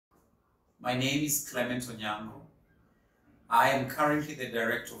My name is Clemant Onyango. I am currently the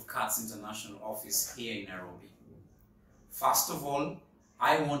Director of CATS International Office here in Nairobi. First of all,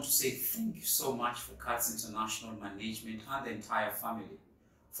 I want to say thank you so much for CATS International Management and the entire family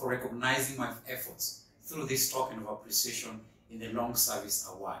for recognizing my efforts through this token of appreciation in the Long Service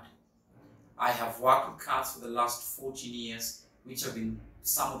Award. I have worked with CATS for the last 14 years, which have been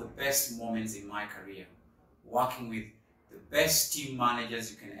some of the best moments in my career, working with the best team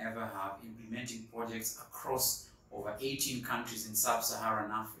managers you can ever have, implementing projects across over 18 countries in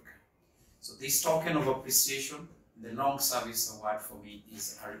sub-Saharan Africa. So this token of appreciation, the Long Service Award for me,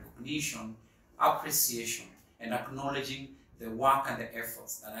 is a recognition, appreciation, and acknowledging the work and the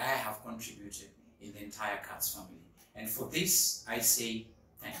efforts that I have contributed in the entire CATS family. And for this, I say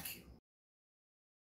thank you.